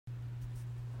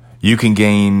You can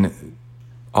gain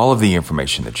all of the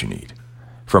information that you need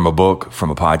from a book, from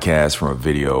a podcast, from a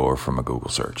video, or from a Google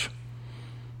search.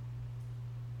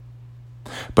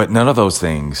 But none of those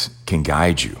things can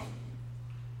guide you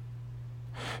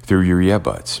through your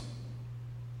yeah-buts.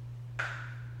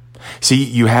 See,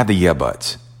 you have the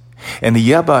yeah-buts. And the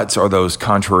yeah-buts are those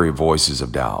contrary voices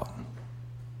of doubt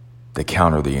that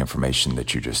counter the information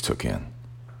that you just took in.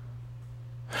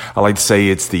 I like to say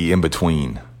it's the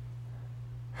in-between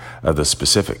of the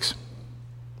specifics.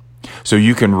 So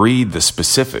you can read the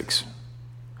specifics,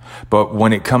 but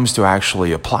when it comes to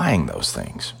actually applying those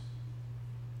things,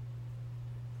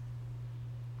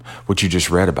 what you just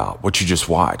read about, what you just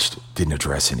watched, didn't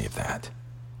address any of that.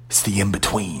 It's the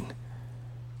in-between.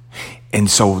 And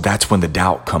so that's when the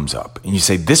doubt comes up. And you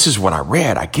say, this is what I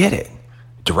read. I get it.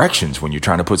 Directions, when you're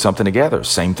trying to put something together,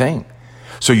 same thing.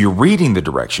 So you're reading the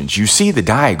directions. You see the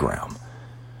diagram.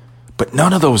 But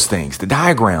none of those things, the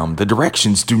diagram, the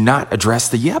directions, do not address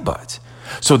the yeah-buts.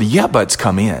 So the yeah-buts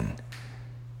come in.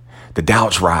 The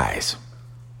doubts rise.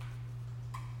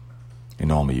 And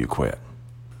normally you quit.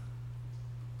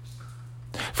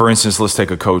 For instance, let's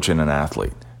take a coach and an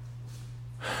athlete.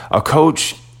 A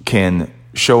coach can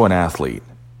show an athlete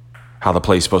how the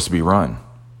play is supposed to be run.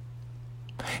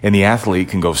 And the athlete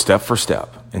can go step for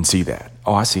step and see that.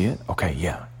 Oh, I see it. Okay,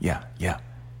 yeah.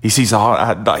 He sees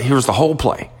here's the whole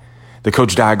play. The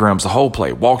coach diagrams the whole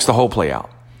play, walks the whole play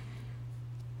out.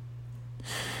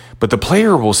 But the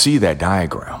player will see that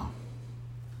diagram,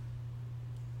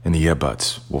 and the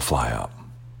yeah-buts will fly up.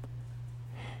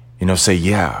 Say,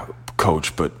 yeah,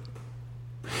 coach, but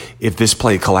if this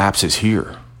play collapses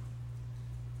here,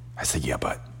 I say, yeah,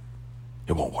 but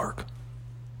it won't work.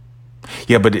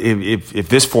 Yeah, but if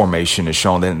this formation is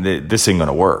shown, then this ain't going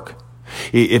to work.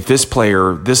 If this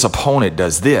player, this opponent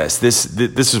does this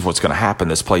is what's going to happen.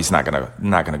 This play's not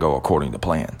going to go according to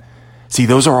plan. See,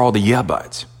 those are all the yeah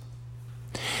buts.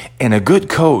 And a good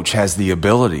coach has the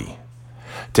ability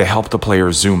to help the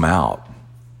player zoom out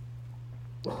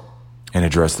and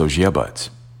address those yeah buts.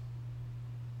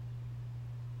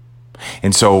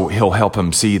 And so he'll help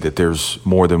him see that there's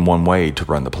more than one way to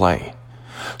run the play.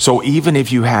 So even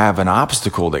if you have an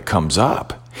obstacle that comes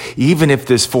up, even if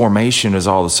this formation is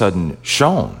all of a sudden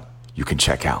shown, you can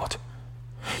check out.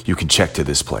 You can check to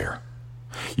this player.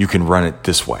 You can run it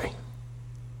this way.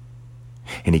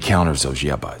 And he counters those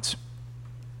yeah buts.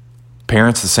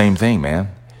 Parents, the same thing,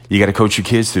 man. You got to coach your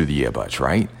kids through the yeah buts,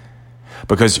 right?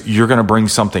 Because you're going to bring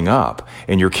something up,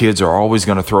 and your kids are always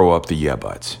going to throw up the yeah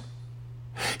buts.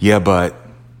 Yeah, but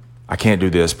I can't do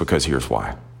this because here's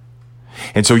why.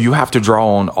 And so you have to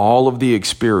draw on all of the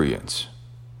experience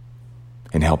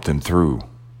and help them through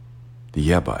the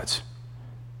yeah buts.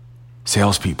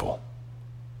 Salespeople,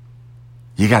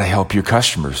 you got to help your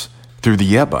customers through the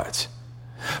yeah buts.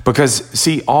 Because,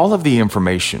 see, all of the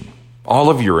information, all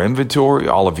of your inventory,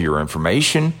 all of your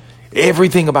information,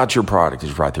 everything about your product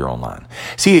is right there online.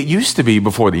 See, it used to be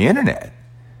before the internet.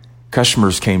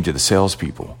 Customers came to the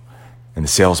salespeople, and the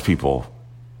salespeople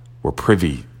were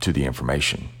privy to the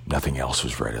information. Nothing else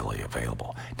was readily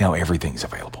available. Now everything's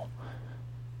available.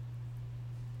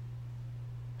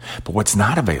 But what's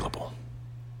not available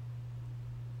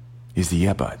is the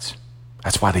yeah buts.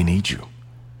 That's why they need you.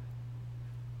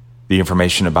 The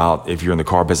information about, if you're in the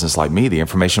car business like me, the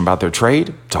information about their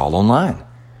trade, it's all online.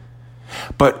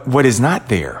 But what is not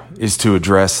there is to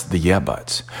address the yeah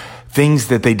buts. Things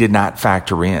that they did not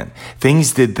factor in.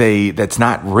 Things that's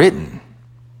not written.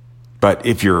 But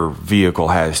if your vehicle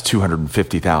has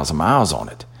 250,000 miles on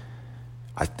it,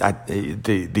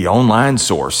 the online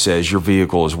source says your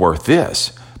vehicle is worth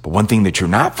this. But one thing that you're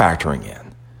not factoring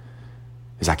in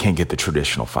is I can't get the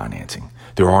traditional financing.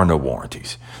 There are no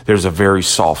warranties. There's a very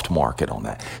soft market on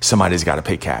that. Somebody's got to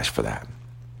pay cash for that.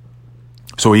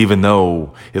 So even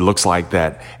though it looks like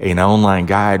that an online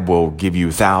guide will give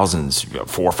you thousands,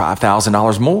 $4,000 or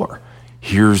 $5,000 more,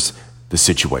 here's the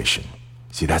situation.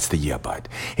 See, that's the yeah but.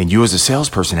 And you as a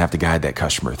salesperson have to guide that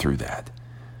customer through that.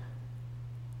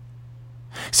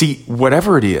 See,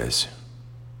 whatever it is,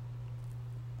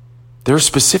 there are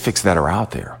specifics that are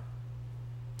out there.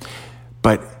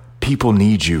 But people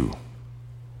need you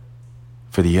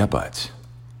for the yeah buts.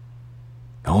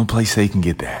 The only place they can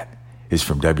get that is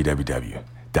from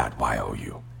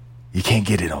www.you. You can't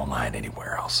get it online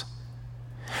anywhere else.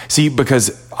 See,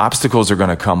 because obstacles are going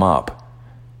to come up.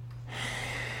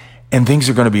 And things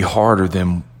are going to be harder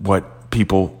than what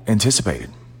people anticipated.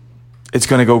 It's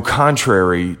going to go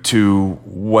contrary to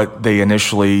what they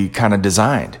initially kind of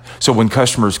designed. So when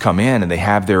customers come in and they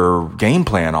have their game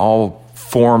plan all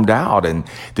formed out, and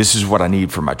this is what I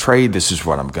need for my trade. This is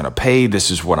what I'm going to pay.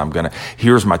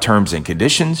 Here's my terms and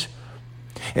conditions.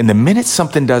 And the minute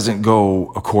something doesn't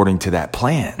go according to that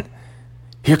plan,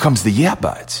 here comes the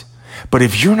yeah-buts. But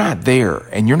if you're not there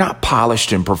and you're not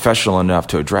polished and professional enough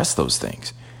to address those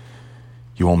things,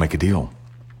 you won't make a deal,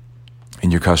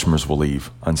 and your customers will leave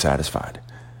unsatisfied.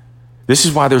 This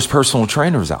is why there's personal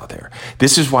trainers out there.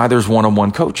 This is why there's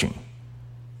one-on-one coaching.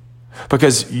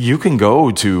 Because you can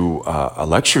go to a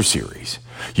lecture series.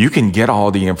 You can get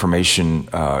all the information.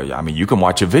 You can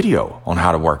watch a video on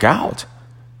how to work out.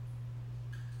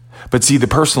 But see, the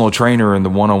personal trainer and the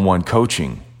one-on-one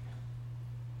coaching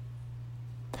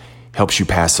helps you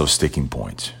pass those sticking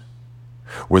points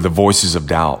where the voices of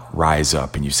doubt rise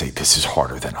up and you say, this is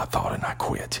harder than I thought, and I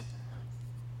quit.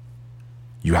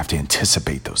 You have to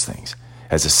anticipate those things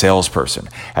as a salesperson,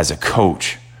 as a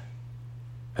coach,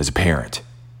 as a parent.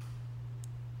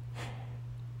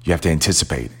 You have to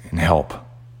anticipate and help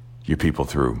your people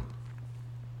through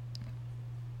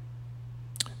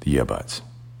the yeah-buts.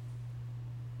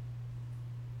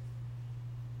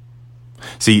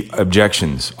 See,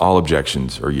 all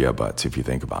objections are yeah-buts if you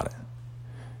think about it.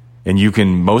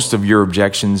 And most of your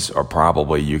objections are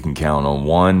probably, you can count on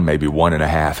one, maybe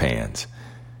 1.5 hands.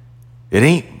 It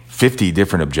ain't 50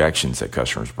 different objections that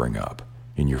customers bring up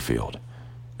in your field.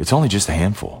 It's only just a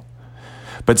handful.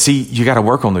 But see, you got to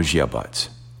work on those yeah-buts.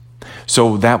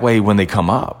 So that way, when they come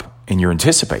up and you're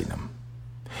anticipating them,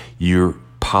 you're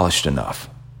polished enough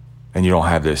and you don't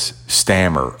have this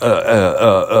stammer,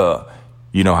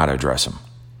 you know how to address them.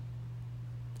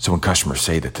 So when customers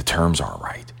say that the terms aren't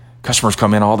right, customers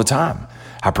come in all the time.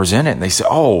 I present it and they say,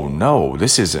 oh no,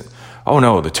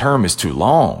 the term is too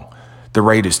long. The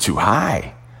rate is too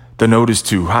high. The note is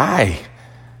too high.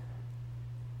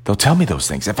 They'll tell me those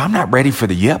things. If I'm not ready for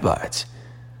the yeah-buts,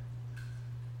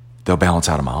 they'll bounce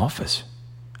out of my office.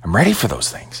 I'm ready for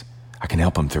those things. I can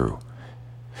help them through.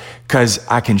 Because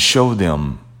I can show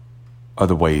them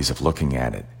other ways of looking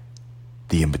at it,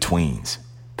 the in-betweens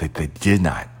that they did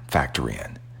not factor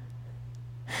in.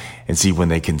 And see, when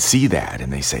they can see that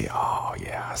and they say, oh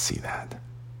yeah, I see that,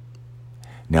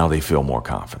 now they feel more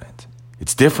confident.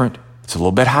 It's different. It's a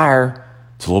little bit higher.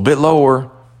 It's a little bit lower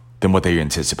than what they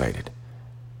anticipated.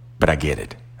 But I get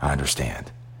it. I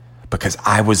understand. Because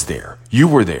I was there. You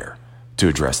were there to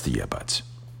address the yeah-buts.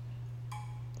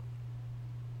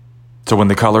 So when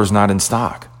the color's not in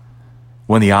stock,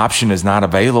 when the option is not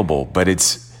available, but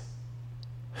it's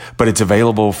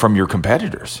available from your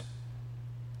competitors,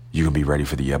 you can be ready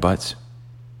for the yeah-buts.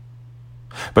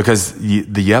 Because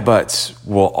the yeah-buts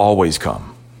will always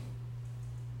come.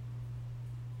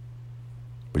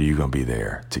 But are you going to be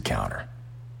there to counter?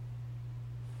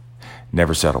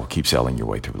 Never settle. Keep selling your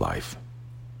way through life.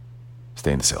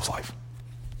 Stay in the sales life.